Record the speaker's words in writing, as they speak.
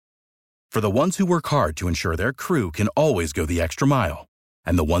For the ones who work hard to ensure their crew can always go the extra mile,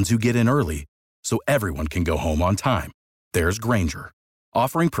 and the ones who get in early so everyone can go home on time, there's Grainger,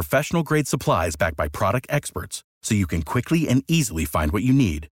 offering professional-grade supplies backed by product experts so you can quickly and easily find what you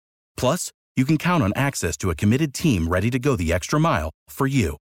need. Plus, you can count on access to a committed team ready to go the extra mile for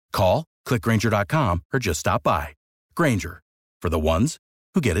you. Call, click Grainger.com, or just stop by. Grainger, for the ones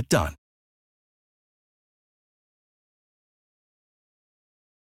who get it done.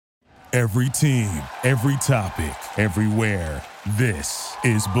 Every team, every topic, everywhere. This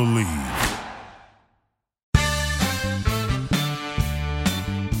is Believe.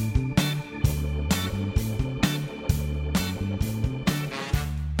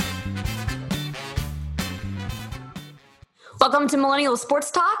 Welcome to Millennial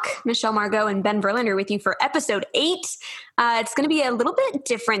Sports Talk. Michelle Margot and Ben Verlander with you for episode 8. It's going to be a little bit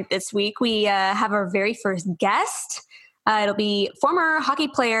different this week. We have our very first guest. It'll be former hockey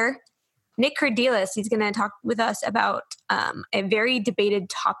player Nick Kerdiles. He's going to talk with us about a very debated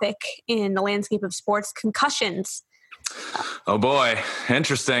topic in the landscape of sports, concussions. Oh boy,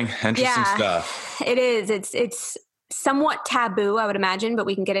 interesting stuff. It is. It's somewhat taboo, I would imagine, but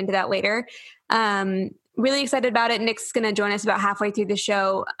we can get into that later. Really excited about it. Nick's going to join us about halfway through the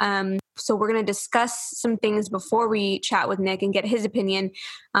show. So we're going to discuss some things before we chat with Nick and get his opinion.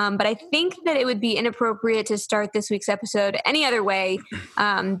 But I think that it would be inappropriate to start this week's episode any other way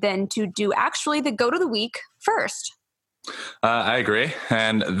than to do actually the Goat of the Week first. I agree.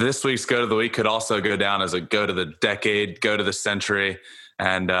 And this week's Goat of the Week could also go down as a Goat of the Decade, Goat of the Century.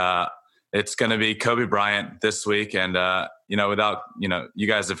 And it's going to be Kobe Bryant this week. And, you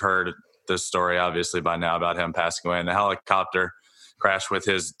guys have heard this story obviously by now about him passing away in the helicopter crash with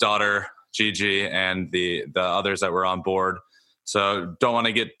his daughter Gigi and the others that were on board. So don't want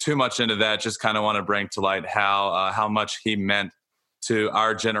to get too much into that. Just kind of want to bring to light how much he meant to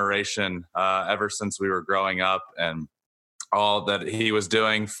our generation ever since we were growing up, and all that he was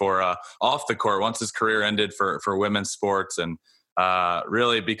doing for off the court once his career ended for women's sports, and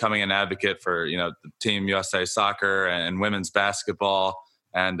really becoming an advocate for the Team USA soccer and women's basketball.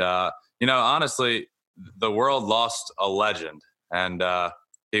 And honestly, the world lost a legend, and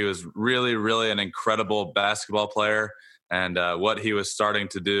he was really, really an incredible basketball player. And what he was starting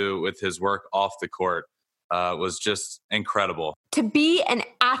to do with his work off the court was just incredible. To be an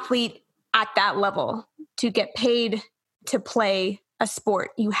athlete at that level, to get paid to play a sport,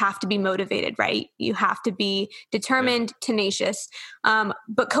 you have to be motivated, right? You have to be determined, tenacious.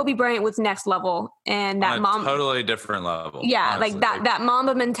 But Kobe Bryant was next level, and that totally different level. Yeah, honestly. Like that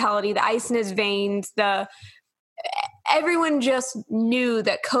Mamba mentality, the ice in his veins, everyone just knew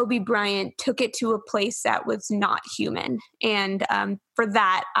that Kobe Bryant took it to a place that was not human. And for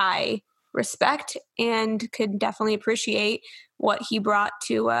that, I respect and could definitely appreciate what he brought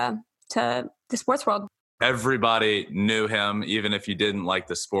to the sports world. Everybody knew him, even if you didn't like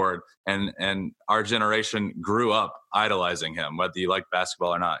the sport. And our generation grew up idolizing him, whether you like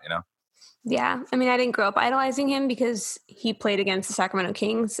basketball or not, Yeah. I mean, I didn't grow up idolizing him because he played against the Sacramento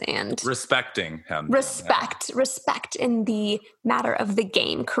Kings, and respecting him. Respect in the matter of the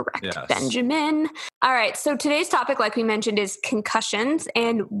game. Correct. Yes. Benjamin. All right. So today's topic, like we mentioned, is concussions.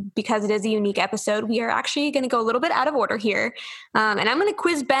 And because it is a unique episode, we are actually going to go a little bit out of order here. And I'm going to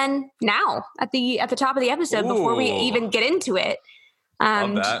quiz Ben now at the top of the episode. Ooh. Before we even get into it.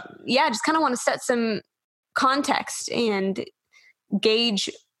 Love that. Yeah, just kind of want to set some context and gauge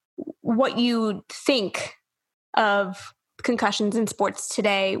what you think of concussions in sports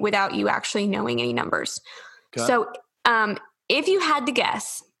today without you actually knowing any numbers. Okay. So if you had to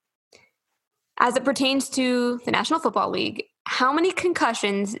guess, as it pertains to the National Football League, how many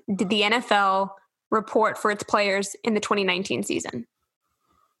concussions did the NFL report for its players in the 2019 season?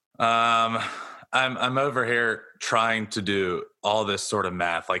 I'm over here trying to do all this sort of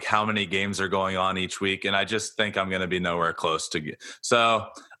math, like how many games are going on each week, and I just think I'm going to be nowhere close to get. So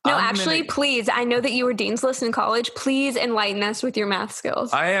no, actually, please. I know that you were Dean's List in college. Please enlighten us with your math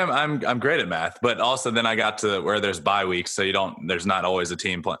skills. I am. I'm great at math, but also then I got to where there's bye weeks, so there's not always a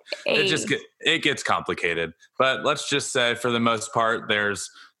team play. It gets complicated. But let's just say for the most part,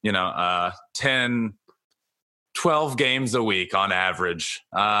 there's 10, 12 games a week on average.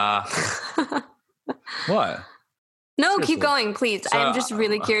 What? No, seriously. Keep going, please. So, I'm just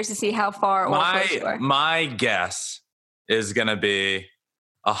really curious to see how far or close you are. My guess is going to be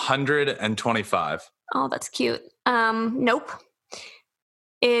 125. Oh, that's cute. Nope.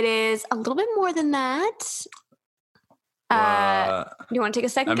 It is a little bit more than that. Do you want to take a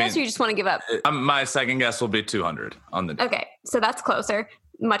second guess, or you just want to give up? My second guess will be 200 on the day. Okay, so that's closer,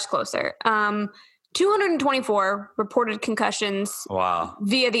 much closer. 224 reported concussions. Wow.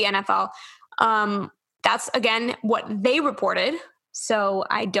 Via the NFL. That's, again, what they reported. So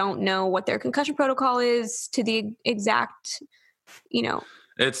I don't know what their concussion protocol is to the exact,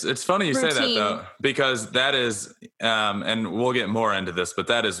 It's funny you say that, though, because that is, and we'll get more into this, but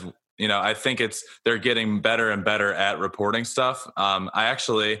that is, I think they're getting better and better at reporting stuff. I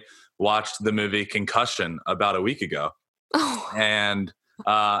actually watched the movie Concussion about a week ago. Oh. And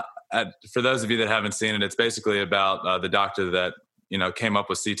for those of you that haven't seen it, it's basically about the doctor that, came up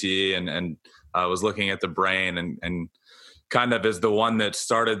with CTE and was looking at the brain and kind of is the one that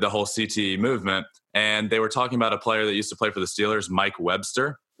started the whole CTE movement. And they were talking about a player that used to play for the Steelers, Mike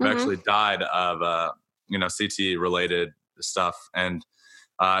Webster, who actually died of, CTE related stuff. And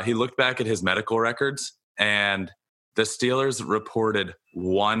he looked back at his medical records, and the Steelers reported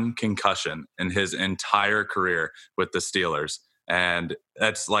 1 concussion in his entire career with the Steelers. And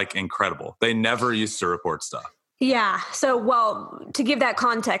that's like incredible. They never used to report stuff. Yeah. So, to give that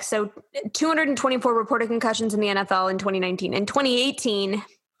context, 224 reported concussions in the NFL in 2019. In 2018,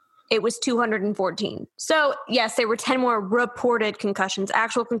 it was 214. So, yes, there were 10 more reported concussions.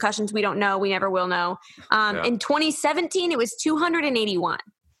 Actual concussions, we don't know. We never will know. In 2017, it was 281.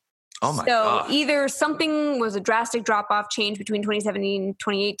 Oh my God. So either something was a drastic drop-off change between 2017 and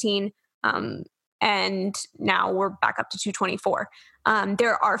 2018, and now we're back up to 224.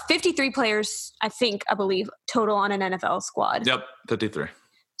 There are 53 players, I believe, total on an NFL squad. Yep, 53.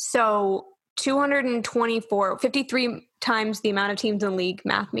 So 224, 53 times the amount of teams in the league.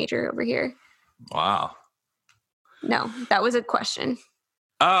 Math major over here. Wow. No, that was a question.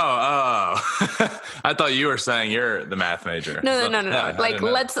 Oh. I thought you were saying you're the math major. No. Yeah, like,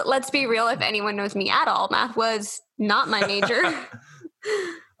 let's be real. If anyone knows me at all, math was not my major.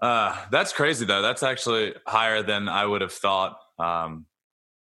 That's crazy, though. That's actually higher than I would have thought.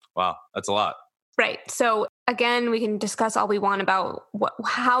 Wow, that's a lot. Right. So again, we can discuss all we want about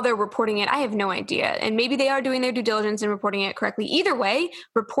how they're reporting it. I have no idea. And maybe they are doing their due diligence and reporting it correctly. Either way,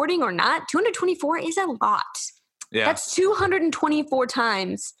 reporting or not, 224 is a lot. Yeah. That's 224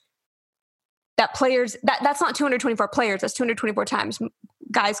 times that players, that's not 224 players, that's 224 times.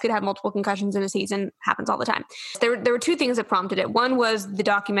 Guys could have multiple concussions in a season, happens all the time. There were 2 things that prompted it. One was the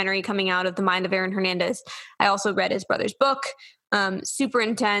documentary coming out of the mind of Aaron Hernandez. I also read his brother's book, super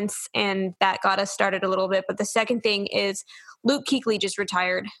intense, and that got us started a little bit. But the second thing is Luke Kuechly just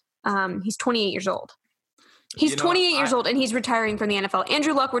retired. He's 28 years old. He's 28 years old, and he's retiring from the NFL.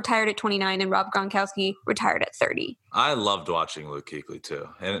 Andrew Luck retired at 29, and Rob Gronkowski retired at 30. I loved watching Luke Kuechly too,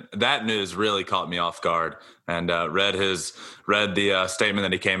 and that news really caught me off guard. And read the statement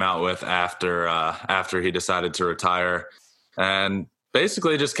that he came out with after he decided to retire, and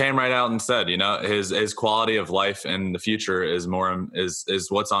basically just came right out and said, his quality of life in the future is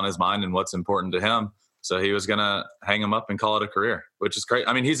what's on his mind and what's important to him. So he was gonna hang him up and call it a career, which is great.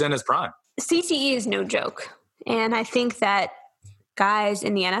 I mean, he's in his prime. CTE is no joke. And I think that guys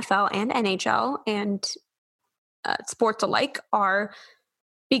in the NFL and NHL and sports alike are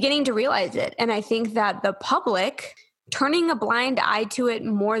beginning to realize it. And I think that the public turning a blind eye to it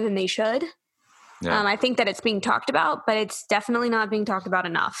more than they should. Yeah. I think that it's being talked about, but it's definitely not being talked about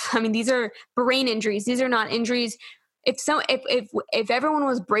enough. I mean, these are brain injuries. These are not injuries. If everyone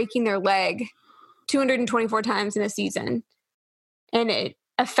was breaking their leg 224 times in a season and it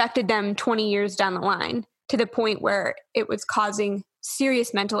affected them 20 years down the line, to the point where it was causing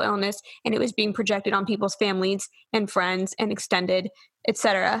serious mental illness and it was being projected on people's families and friends and extended,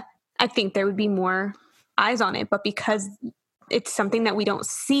 etc., I think there would be more eyes on it. But because it's something that we don't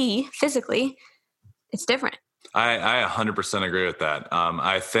see physically, it's different. I 100% agree with that.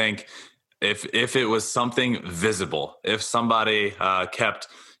 I think if it was something visible, if somebody kept,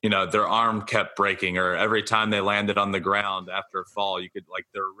 their arm kept breaking, or every time they landed on the ground after a fall, you could, like,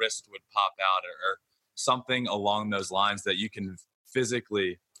 their wrist would pop out, or something along those lines that you can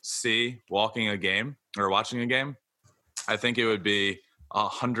physically see watching a game, I think it would be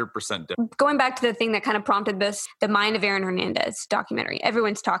 100% different. Going back to the thing that kind of prompted this, the Mind of Aaron Hernandez documentary,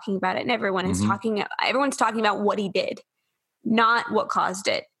 everyone's talking about it, and everyone's talking about what he did, not what caused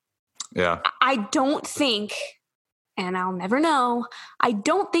it. Yeah. I don't think, and I'll never know, I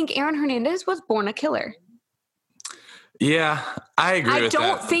don't think Aaron Hernandez was born a killer. Yeah, I agree with that. I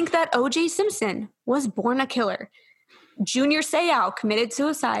don't think that O.J. Simpson was born a killer. Junior Seau committed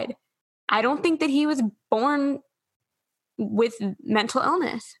suicide. I don't think that he was born with mental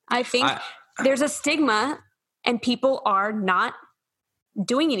illness. I think there's a stigma and people are not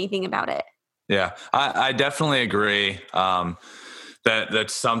doing anything about it. Yeah, I definitely agree that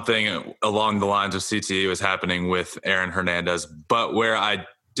something along the lines of CTE was happening with Aaron Hernandez. But where I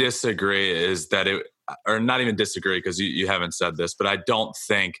disagree is that or not even disagree because you haven't said this, but I don't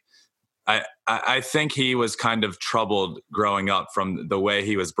think, I think he was kind of troubled growing up from the way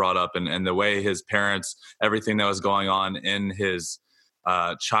he was brought up and the way his parents, everything that was going on in his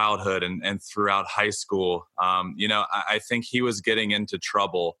childhood and throughout high school. I think he was getting into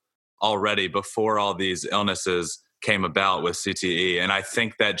trouble already before all these illnesses came about with CTE. And I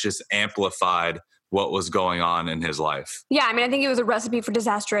think that just amplified what was going on in his life. Yeah, I mean, I think it was a recipe for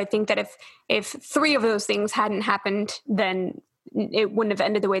disaster. I think that if three of those things hadn't happened, then it wouldn't have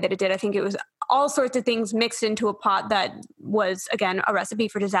ended the way that it did. I think it was all sorts of things mixed into a pot that was, again, a recipe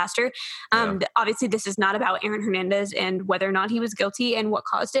for disaster. Obviously, this is not about Aaron Hernandez and whether or not he was guilty and what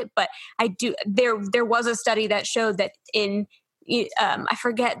caused it. But there was a study that showed that I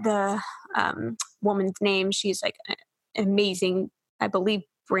forget the woman's name. She's like an amazing, I believe,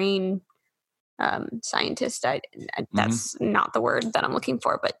 brain scientist. That's not the word that I'm looking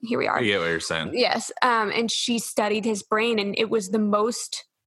for, but here we are. I get what you're saying. Yes. And she studied his brain, and it was the most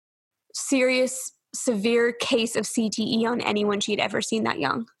serious, severe case of CTE on anyone she had ever seen that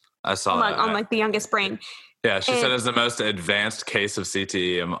young. I saw that. On like the youngest brain. Yeah, she said it was the most advanced case of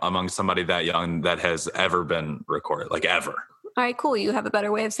CTE among somebody that young that has ever been recorded, like ever. All right, cool. You have a better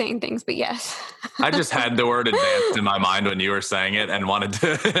way of saying things, but yes. I just had the word advanced in my mind when you were saying it and wanted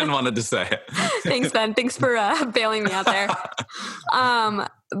to say it. Thanks, Ben. Thanks for bailing me out there.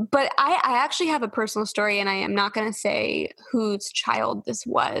 But I actually have a personal story, and I am not going to say whose child this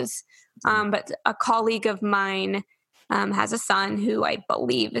was. But a colleague of mine has a son who I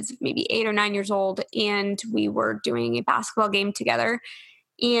believe is maybe 8 or 9 years old, and we were doing a basketball game together.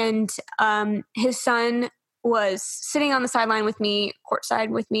 And his son was sitting on the sideline with me, courtside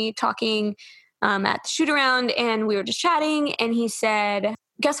with me, talking at the shoot around, and we were just chatting, and he said,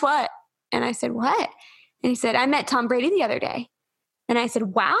 "Guess what?" And I said, "What?" And he said, "I met Tom Brady the other day." And I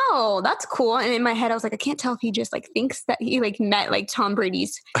said, "Wow, that's cool." And in my head, I was like, I can't tell if he just like thinks that he like met like Tom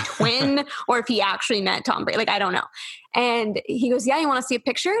Brady's twin or if he actually met Tom Brady. Like, I don't know. And he goes, "Yeah, you want to see a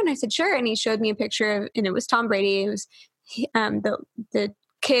picture?" And I said, "Sure." And he showed me a picture, and it was Tom Brady. It was the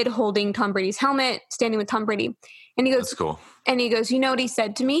kid holding Tom Brady's helmet, standing with Tom Brady. And he goes, "That's cool." And he goes, "You know what he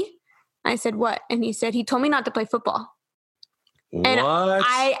said to me?" I said, "What?" And he said, "He told me not to play football." What? And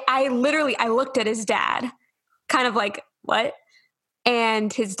I literally looked at his dad, kind of like, "What?"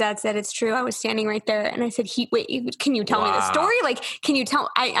 And his dad said, "It's true. I was standing right there." And I said, "Wait, can you tell me the story? Like, can you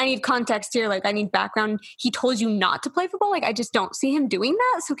tell, I need context here. Like, I need background. He told you not to play football. Like, I just don't see him doing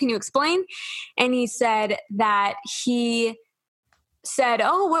that. So can you explain?" And he said that he said,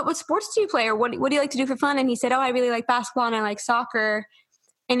 "Oh, what sports do you play? Or what do you like to do for fun?" And he said, "Oh, I really like basketball and I like soccer."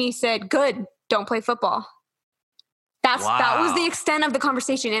 And he said, "Good, don't play football." That was the extent of the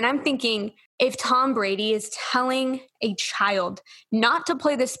conversation. And I'm thinking, if Tom Brady is telling a child not to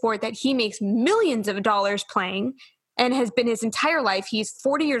play this sport that he makes millions of dollars playing and has been his entire life, he's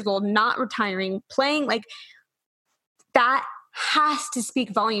 40 years old, not retiring, playing, like, that has to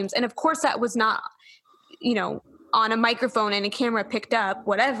speak volumes. And of course that was not, on a microphone and a camera picked up,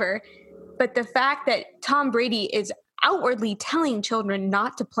 whatever. But the fact that Tom Brady is outwardly telling children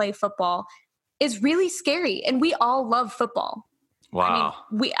not to play football is really scary. And we all love football. Wow.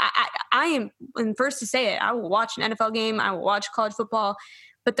 I mean, I am the first to say it. I will watch an NFL game. I will watch college football.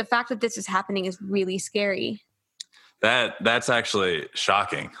 But the fact that this is happening is really scary. That's actually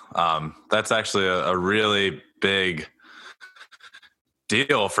shocking. That's actually a really big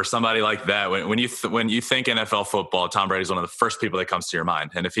deal for somebody like that. When you think NFL football, Tom Brady is one of the first people that comes to your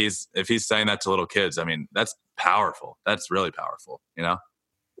mind. And if he's saying that to little kids, I mean, that's powerful. That's really powerful,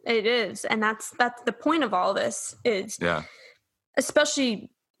 It is. And that's the point of all this is,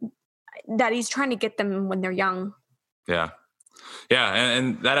 especially that he's trying to get them when they're young. Yeah. Yeah.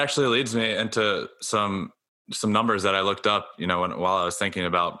 And that actually leads me into some numbers that I looked up, while I was thinking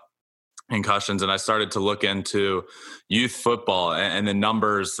about concussions, and I started to look into youth football and the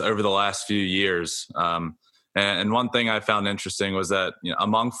numbers over the last few years. And one thing I found interesting was that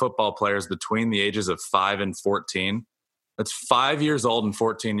among football players between the ages of 5 and 14, that's 5 years old and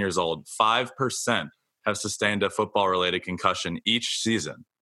 14 years old, 5% have sustained a football-related concussion each season.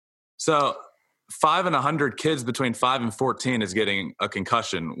 So 5 in 100 kids between 5 and 14 is getting a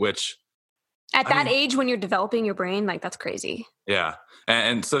concussion, which at that age when you're developing your brain, like, that's crazy. Yeah.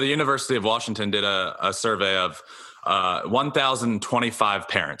 And so the University of Washington did a survey of 1,025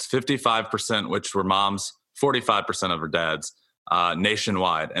 parents, 55%, which were moms, 45% of her dads,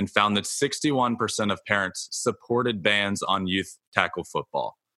 nationwide, and found that 61% of parents supported bans on youth tackle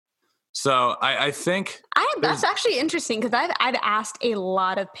football. So I think that's actually interesting, because I've asked a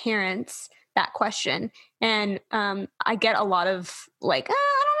lot of parents that question, and I get a lot of like, I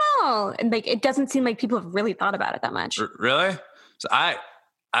don't know. And like, it doesn't seem like people have really thought about it that much. Really? So I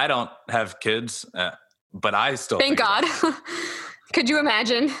don't have kids, but I still Thank God. Could you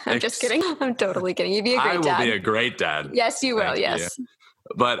imagine? I'm just kidding. I'm totally kidding. You'd be a great dad. I will be a great dad. Yes, you will. Yes. You.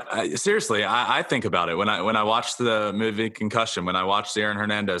 But seriously, I think about it when I watched the movie Concussion, when I watched the Aaron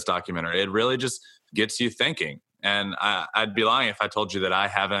Hernandez documentary, it really just gets you thinking. And I'd be lying if I told you that I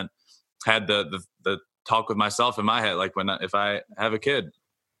haven't had the talk with myself in my head, like if I have a kid,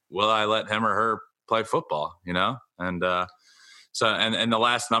 will I let him or her play football? You know, and so the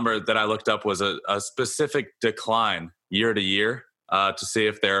last number that I looked up was a specific decline year to year to see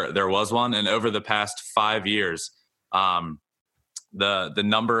if there was one, and over the past 5 years, the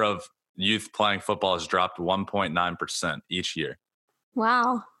number of youth playing football has dropped 1.9% each year.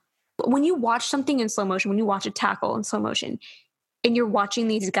 Wow. When you watch something in slow motion, when you watch a tackle in slow motion, and you're watching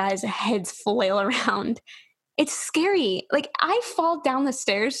these guys' heads flail around, it's scary. Like, I fall down the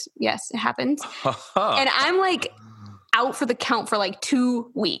stairs. Yes, it happens. And I'm like out for the count for like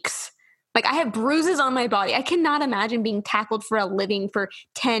 2 weeks. Like, I have bruises on my body. I cannot imagine being tackled for a living for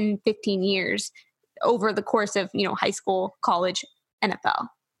 10, 15 years over the course of, high school, college, NFL.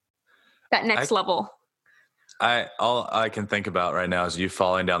 That next level. All I can think about right now is you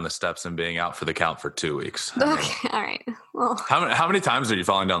falling down the steps and being out for the count for 2 weeks. Okay, all right. Well, how many times are you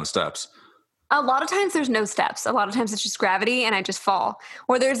falling down the steps? A lot of times there's no steps. A lot of times it's just gravity and I just fall.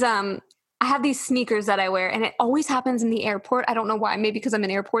 Or there's I have these sneakers that I wear, and it always happens in the airport. I don't know why. Maybe because I'm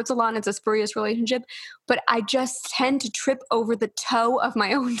in airports a lot and it's a spurious relationship. But I just tend to trip over the toe of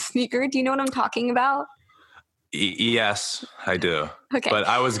my own sneaker. Do you know what I'm talking about? Yes, I do. Okay. But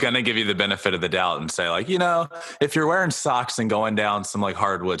I was going to give you the benefit of the doubt and say, like, if you're wearing socks and going down some like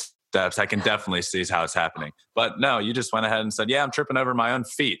hardwood steps, I can definitely see how it's happening. But no, you just went ahead and said, yeah, I'm tripping over my own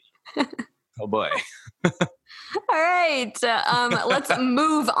feet. Oh boy. All right. Let's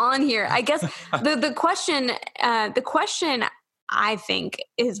move on here. I guess the question I think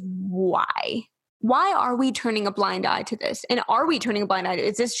is why? Why are we turning a blind eye to this? And are we turning a blind eye to it?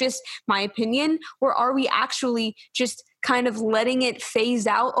 Is this just my opinion, or are we actually just kind of letting it phase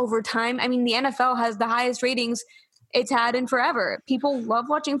out over time? I mean, the NFL has the highest ratings it's had in forever. People love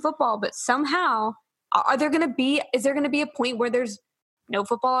watching football, but somehow is there going to be a point where there's no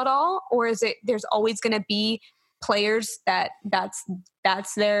football at all? Or is it, there's always going to be players that's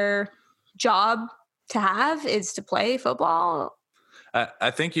their job to have, is to play football?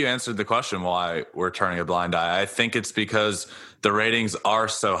 I think you answered the question why we're turning a blind eye. I think it's because the ratings are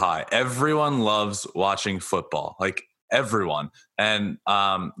so high. Everyone loves watching football, like everyone. And,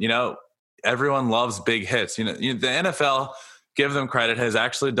 everyone loves big hits. The NFL, give them credit, has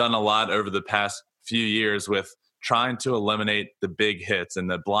actually done a lot over the past few years with trying to eliminate the big hits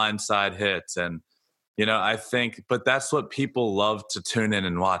and the blindside hits. And, I think, but that's what people love to tune in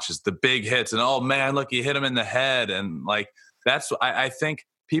and watch, is the big hits. And, oh man, look, you hit him in the head. And like, I think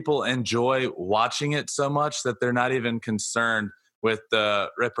people enjoy watching it so much that they're not even concerned with the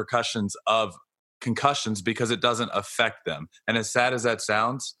repercussions of concussions because it doesn't affect them. And as sad as that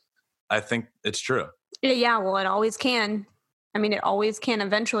sounds, I think it's true. Yeah, well, it always can. I mean, it always can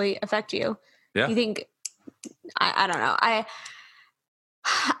eventually affect you. Yeah. You think, I don't know.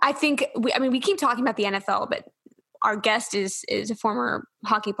 I think, we keep talking about the NFL, but our guest is a former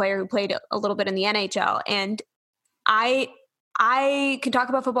hockey player who played a little bit in the NHL. And I can talk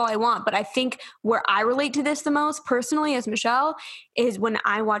about football I want, but I think where I relate to this the most personally as Michelle is when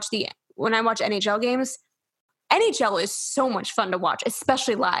I watch NHL games. NHL is so much fun to watch,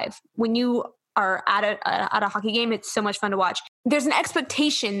 especially live. When you are at a hockey game, it's so much fun to watch. There's an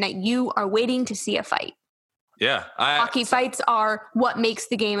expectation that you are waiting to see a fight. Yeah. Hockey fights are what makes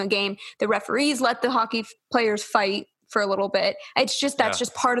the game a game. The referees let the hockey players fight for a little bit. It's just, that's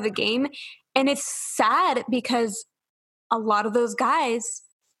just part of the game. And it's sad because a lot of those guys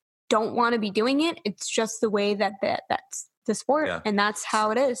don't want to be doing it. It's just the way that's the sport, and that's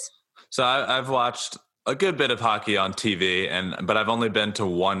how it is. So I've watched a good bit of hockey on TV, but I've only been to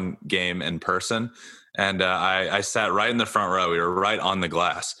one game in person. And I sat right in the front row. We were right on the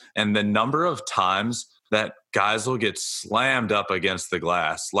glass. And the number of times that guys will get slammed up against the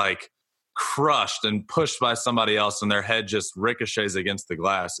glass, like crushed and pushed by somebody else, and their head just ricochets against the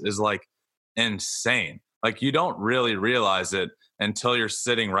glass, is like insane. Like, you don't really realize it until you're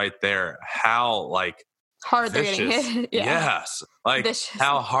sitting right there, how like hard vicious. They're getting hit. Yeah. Yes. Like vicious.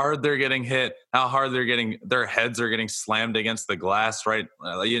 How hard they're getting hit, how hard their heads are getting slammed against the glass. Right.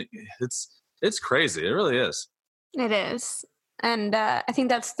 It's crazy. It really is. It is. And I think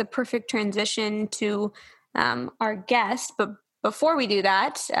that's the perfect transition to our guest. But before we do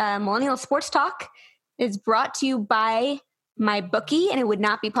that, Millennial Sports Talk is brought to you by MyBookie, and it would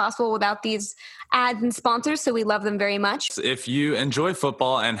not be possible without these ads and sponsors, so we love them very much. If you enjoy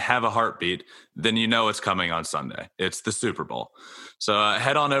football and have a heartbeat, then you know it's coming on Sunday. It's the Super Bowl. So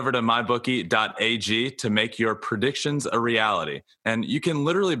head on over to mybookie.ag to make your predictions a reality. And you can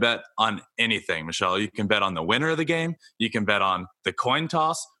literally bet on anything, Michelle. You can bet on the winner of the game. You can bet on the coin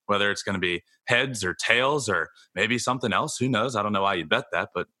toss, whether it's going to be heads or tails or maybe something else. Who knows? I don't know why you'd bet that,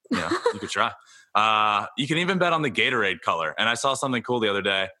 but you could try. You can even bet on the Gatorade color. And I saw something cool the other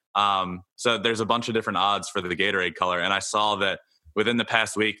day. So there's a bunch of different odds for the Gatorade color. And I saw that within the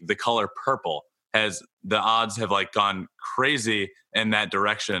past week, the color purple the odds have like gone crazy in that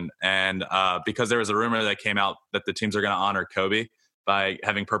direction. And because there was a rumor that came out that the teams are going to honor Kobe by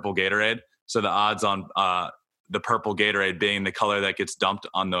having purple Gatorade. So the odds on the purple Gatorade being the color that gets dumped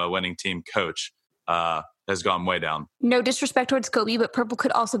on the winning team coach has gone way down. No disrespect towards Kobe, but purple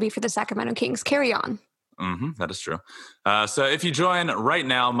could also be for the Sacramento Kings. Carry on. That is true. So if you join right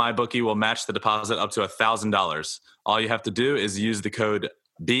now, MyBookie will match the deposit up to $1,000. All you have to do is use the code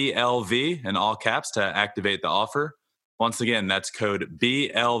BLV in all caps to activate the offer. Once again, that's code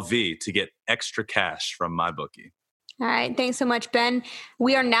BLV to get extra cash from MyBookie. All right. Thanks so much, Ben.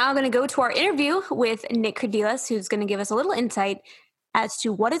 We are now going to go to our interview with Nick Kredilas, who's going to give us a little insight as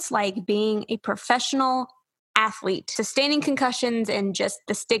to what it's like being a professional athlete, sustaining concussions, and just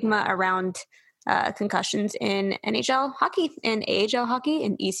the stigma around concussions in NHL hockey and AHL hockey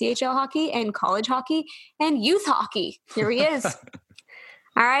and ECHL hockey and college hockey and youth hockey. Here he is.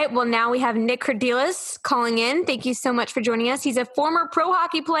 All right. Well, now we have Nick Kredilas calling in. Thank you so much for joining us. He's a former pro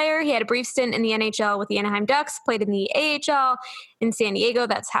hockey player. He had a brief stint in the NHL with the Anaheim Ducks, played in the AHL in San Diego.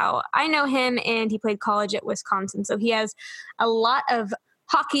 That's how I know him. And he played college at Wisconsin. So he has a lot of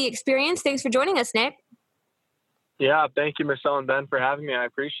hockey experience. Thanks for joining us, Nick. Yeah. Thank you, Michelle and Ben, for having me. I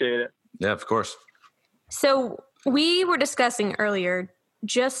appreciate it. Yeah, of course. So we were discussing earlier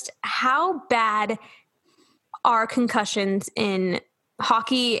just how bad are concussions in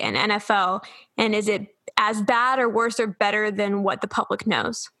hockey and NFL, and is it as bad or worse or better than what the public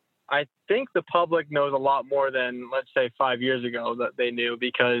knows? I think the public knows a lot more than, let's say, 5 years ago that they knew,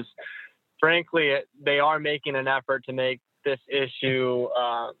 because frankly, they are making an effort to make this issue,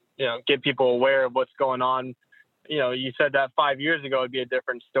 get people aware of what's going on. You said that 5 years ago would be a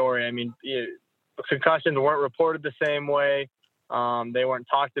different story. I mean, concussions weren't reported the same way. They weren't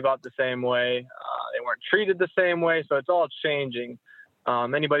talked about the same way. They weren't treated the same way. So it's all changing.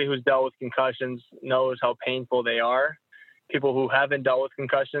 Anybody who's dealt with concussions knows how painful they are. People who haven't dealt with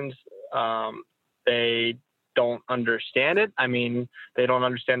concussions, they don't understand it. I mean, they don't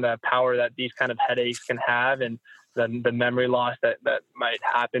understand the power that these kind of headaches can have and the memory loss that might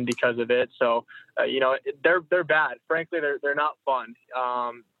happen because of it. So, they're bad. Frankly, they're not fun.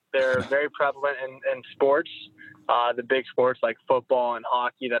 They're very prevalent in sports, the big sports like football and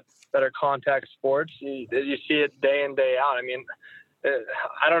hockey that are contact sports. You see it day in, day out. I mean,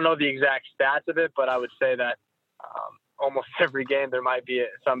 I don't know the exact stats of it, but I would say that almost every game there might be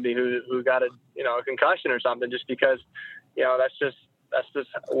somebody who got a concussion or something, just because that's just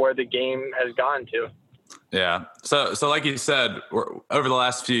where the game has gone to. Yeah. So like you said, over the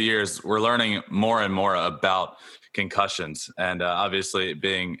last few years, we're learning more and more about concussions, and obviously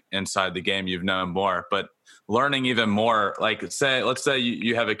being inside the game, you've known more, but learning even more, like let's say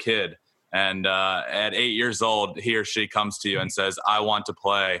you have a kid and at 8 years old, he or she comes to you and says, I want to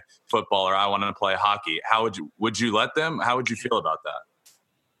play football or I want to play hockey. How would you let them? How would you feel about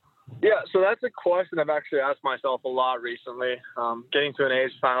that? Yeah, so that's a question I've actually asked myself a lot recently. Getting to an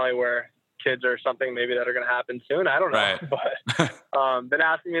age finally where kids are something maybe that are going to happen soon. I don't know, right. But been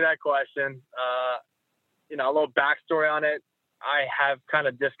asking me that question. A little backstory on it. I have kind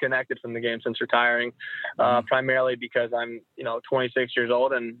of disconnected from the game since retiring, primarily because I'm, 26 years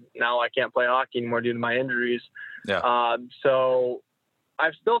old and now I can't play hockey anymore due to my injuries. Yeah. So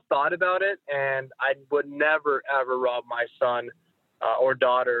I've still thought about it, and I would never, ever rob my son or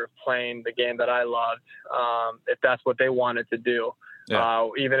daughter of playing the game that I loved, if that's what they wanted to do,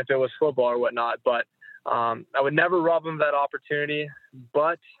 even if it was football or whatnot. But I would never rob them of that opportunity.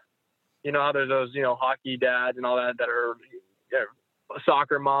 But you know how there's those, hockey dads and all that are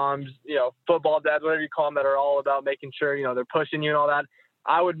soccer moms, football dads, whatever you call them, that are all about making sure, they're pushing you and all that.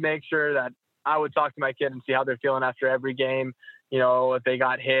 I would make sure that I would talk to my kid and see how they're feeling after every game, if they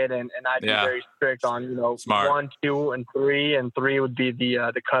got hit, and I'd be very strict on, Smart. 1, 2, and 3, and 3 would be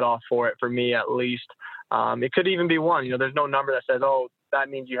the cutoff for it, for me at least. It could even be 1, there's no number that says, oh, that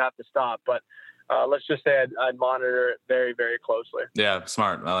means you have to stop. But let's just say I'd monitor it very, very closely. Yeah.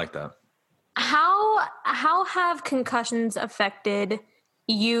 Smart. I like that. How have concussions affected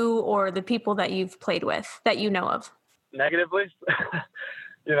you or the people that you've played with that you know of? negatively.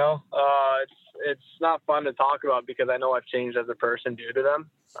 It's not fun to talk about because I know I've changed as a person due to them.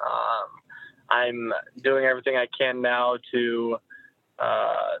 I'm doing everything I can now to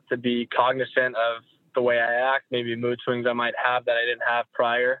be cognizant of the way I act, maybe mood swings I might have that I didn't have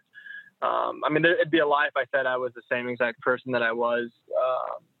prior. It'd be a lie if I said I was the same exact person that I was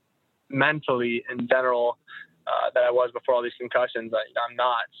mentally in general that I was before all these concussions. I'm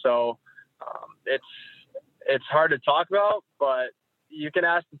not. So it's hard to talk about, but you can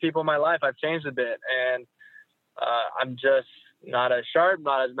ask the people in my life. I've changed a bit, and I'm just not as sharp,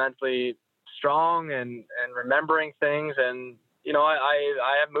 not as mentally strong, and remembering things. And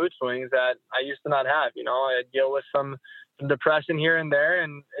I have mood swings that I used to not have. I deal with some depression here and there,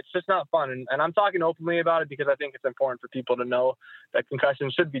 and it's just not fun. And I'm talking openly about it because I think it's important for people to know that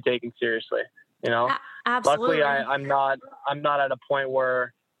concussions should be taken seriously. Absolutely. Luckily I'm not at a point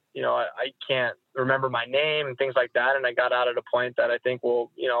where, I can't remember my name and things like that. And I got out at a point that I think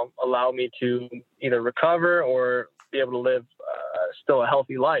will, allow me to either recover or be able to live still a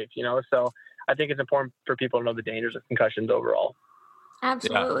healthy life, So I think it's important for people to know the dangers of concussions overall.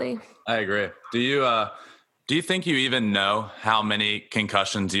 Absolutely. Yeah, I agree. Do you think you even know how many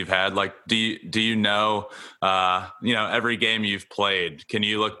concussions you've had? Like, do you know, every game you've played, can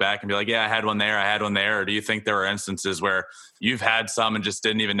you look back and be like, yeah, I had one there. Or do you think there were instances where you've had some and just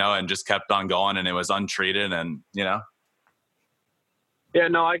didn't even know it and just kept on going and it was untreated and, Yeah,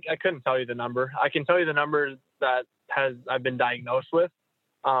 no, I couldn't tell you the number. I can tell you the number that I've been diagnosed with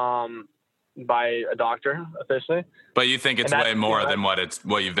by a doctor officially. But you think it's way more than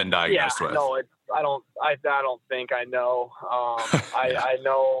what you've been diagnosed with? No, I don't think I know. I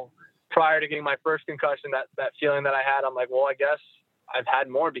know prior to getting my first concussion, that feeling that I had, I'm like, well, I guess I've had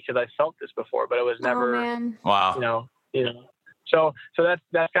more because I felt this before, but it was never, wow. So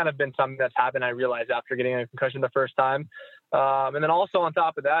that's kind of been something that's happened. I realized after getting a concussion the first time. And then also on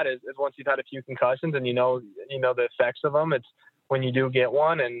top of that is once you've had a few concussions and you know the effects of them, it's when you do get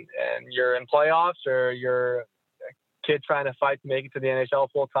one and you're in playoffs or you're a kid trying to fight to make it to the NHL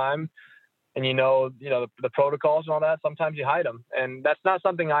full time, and the protocols and all that, sometimes you hide them. And that's not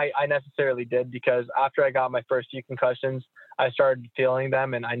something I necessarily did, because after I got my first few concussions, I started feeling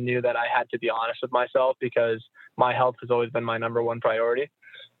them, and I knew that I had to be honest with myself because my health has always been my number one priority.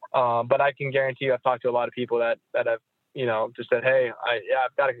 But I can guarantee you, I've talked to a lot of people that have, just said, hey,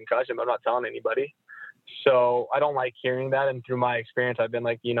 I've got a concussion, but I'm not telling anybody. So I don't like hearing that. And through my experience, I've been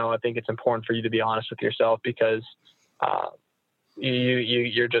like, I think it's important for you to be honest with yourself, because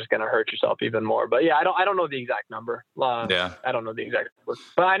you're just going to hurt yourself even more. But yeah, I don't know the exact number. I don't know the exact number,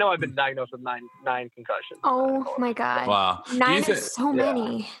 but I know I've been diagnosed with nine concussions. Oh my God. Wow. 9 is so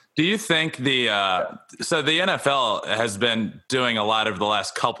many. Do you think so the NFL has been doing a lot over the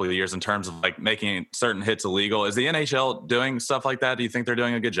last couple of years in terms of like making certain hits illegal. Is the NHL doing stuff like that? Do you think they're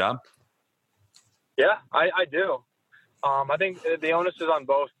doing a good job? Yeah, I do. I think the onus is on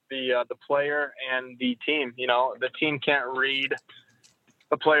both the player and the team. The team can't read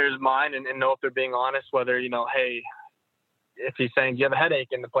the player's mind and know if they're being honest, whether, hey, if he's saying, do you have a headache?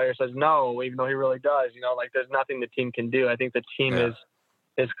 And the player says no, even though he really does, there's nothing the team can do. I think the team is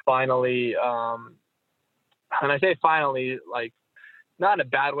finally, and I say finally, like, not in a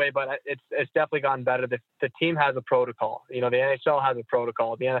bad way, but it's definitely gotten better. The team has a protocol. The NHL has a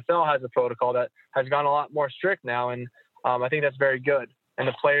protocol. The NFL has a protocol that has gone a lot more strict now. And I think that's very good. And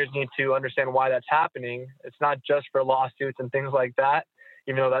the players need to understand why that's happening. It's not just for lawsuits and things like that,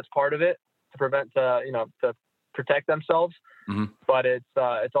 even though that's part of it to protect themselves. Mm-hmm. But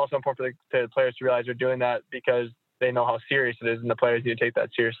it's also important for the players to realize they're doing that because they know how serious it is, and the players need to take that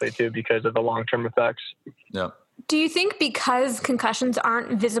seriously too because of the long-term effects. Yeah. Do you think because concussions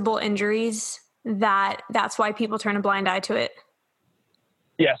aren't visible injuries that's why people turn a blind eye to it?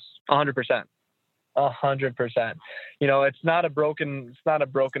 Yes, 100%. 100%. It's not a broken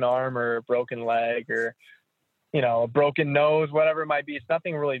arm or a broken leg or, a broken nose, whatever it might be. It's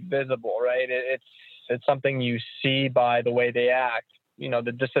nothing really visible, right? It's something you see by the way they act. You know what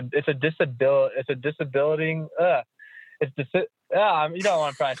I'm trying to say. This is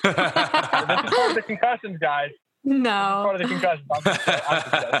part of the concussions, guys. No. Part of the concussions.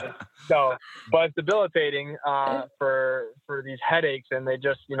 So, but it's debilitating for these headaches, and they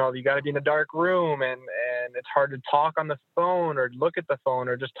just, you got to be in a dark room, and it's hard to talk on the phone or look at the phone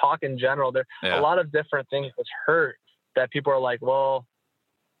or just talk in general. There are a lot of different things that hurt that people are like, well,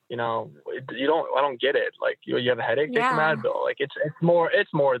 I don't get it. Like, you have a headache, take some Advil. Like, it's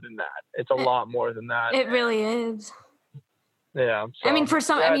more than that. It's a lot more than that. It really is. Yeah. So, I mean, for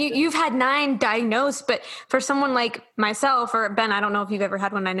some, I mean, you've had 9 diagnosed, but for someone like myself or Ben, I don't know if you've ever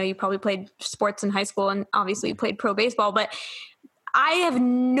had one. I know you probably played sports in high school and obviously you played pro baseball, but I have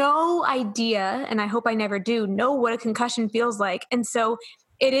no idea, and I hope I never do, know what a concussion feels like. And so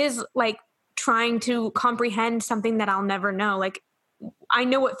it is like trying to comprehend something that I'll never know. Like, I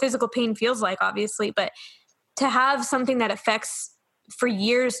know what physical pain feels like, obviously, but to have something that affects for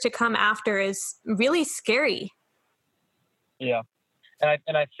years to come after is really scary. Yeah.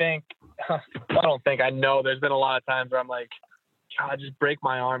 And I think, I know there's been a lot of times where I'm like, God, just break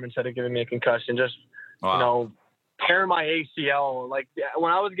my arm instead of giving me a concussion. Just, tear my ACL. Like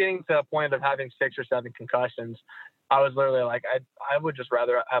when I was getting to a point of having 6 or 7 concussions, I was literally like, I would just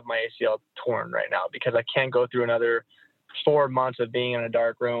rather have my ACL torn right now because I can't go through another 4 months of being in a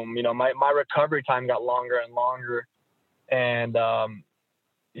dark room. My recovery time got longer and longer. And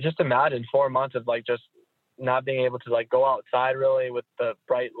just imagine 4 months of like just not being able to like go outside really with the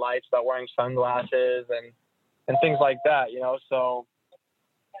bright lights, without wearing sunglasses and things like that, So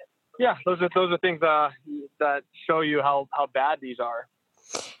yeah, those are things that show you how bad these are.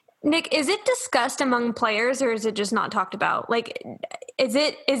 Nick, is it discussed among players or is it just not talked about? Like, is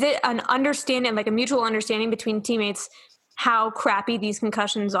it an understanding, like a mutual understanding between teammates, how crappy these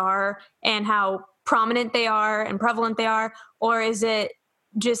concussions are and how prominent they are and prevalent they are? Or is it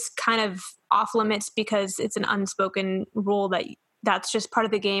just kind of off limits because it's an unspoken rule that's just part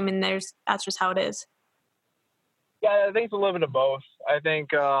of the game and that's just how it is? Yeah, I think it's a little bit of both. I think,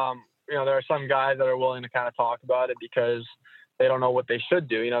 there are some guys that are willing to kind of talk about it because they don't know what they should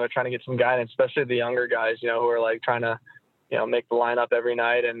do. They're trying to get some guidance, especially the younger guys, who are like trying to, make the lineup every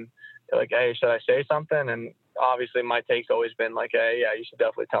night and they're like, hey, should I say something? And obviously my take's always been like, hey, yeah, you should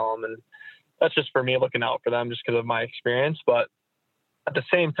definitely tell them. And that's just for me looking out for them just because of my experience. But at the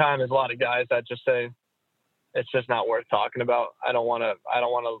same time, there's a lot of guys that just say, it's just not worth talking about. I don't want to,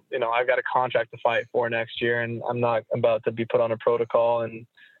 I've got a contract to fight for next year and I'm not about to be put on a protocol and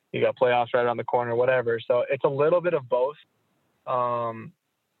you got playoffs right around the corner, whatever. So it's a little bit of both.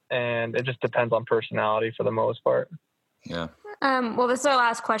 And it just depends on personality for the most part. Yeah. Well, this is our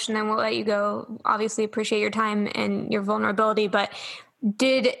last question, then we'll let you go. Obviously appreciate your time and your vulnerability, but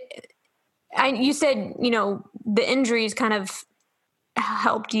you said, the injuries kind of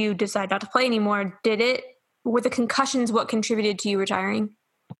helped you decide not to play anymore. With the concussions, what contributed to you retiring?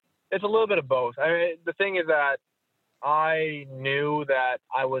 It's a little bit of both. The thing is that I knew that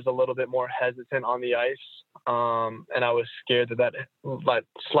I was a little bit more hesitant on the ice. And I was scared that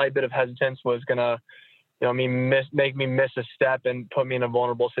slight bit of hesitance was going to, make me miss a step and put me in a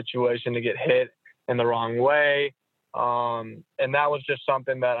vulnerable situation to get hit in the wrong way. And that was just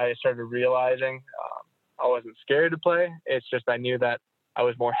something that I started realizing. I wasn't scared to play. It's just, I knew that I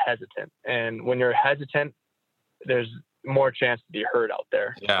was more hesitant. And when you're hesitant, there's more chance to be hurt out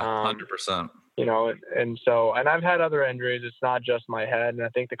there. Yeah, 100%. And I've had other injuries. It's not just my head. And I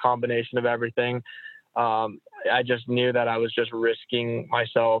think the combination of everything, I just knew that I was just risking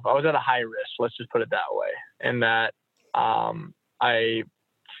myself. I was at a high risk, let's just put it that way. And that, I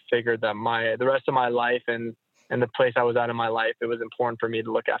figured that the rest of my life and the place I was at in my life, it was important for me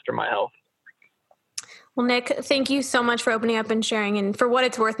to look after my health. Well, Nick, thank you so much for opening up and sharing. And for what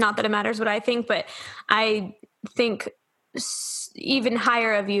it's worth, not that it matters what I think, but I think even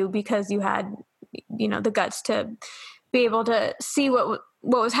higher of you because you had, the guts to be able to see what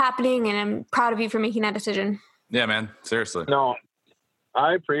was happening. And I'm proud of you for making that decision. Yeah, man. Seriously. No,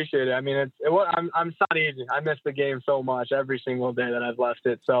 I appreciate it. I mean, it's not easy. I miss the game so much every single day that I've left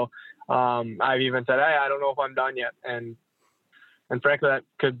it. So I've even said, hey, I don't know if I'm done yet. And frankly, that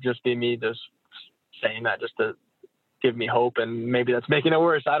could just be me just saying that just to give me hope, and maybe that's making it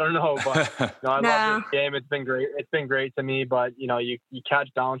worse. I don't know, but I love this game. It's been great. It's been great to me, but you catch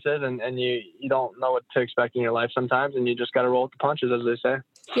bounces and you don't know what to expect in your life sometimes, and you just got to roll with the punches, as they say.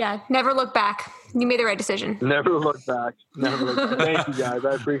 Yeah. Never look back. You made the right decision. Never look back. Never look back. Thank you guys.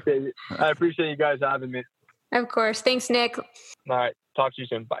 I appreciate you guys having me. Of course. Thanks, Nick. All right. Talk to you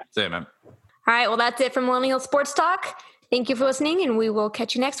soon. Bye. See you, man. All right. Well, that's it from Millennial Sports Talk. Thank you for listening, and we will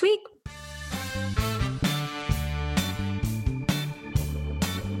catch you next week.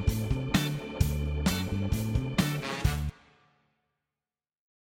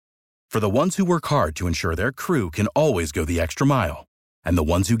 For the ones who work hard to ensure their crew can always go the extra mile, and the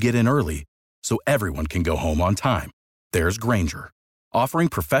ones who get in early so everyone can go home on time, there's Grainger, offering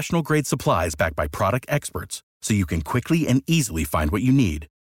professional-grade supplies backed by product experts so you can quickly and easily find what you need.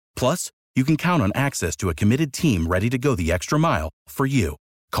 Plus, you can count on access to a committed team ready to go the extra mile for you.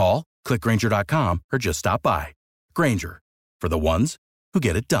 Call, click Grainger.com, or just stop by. Grainger, for the ones who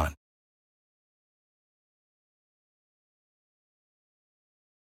get it done.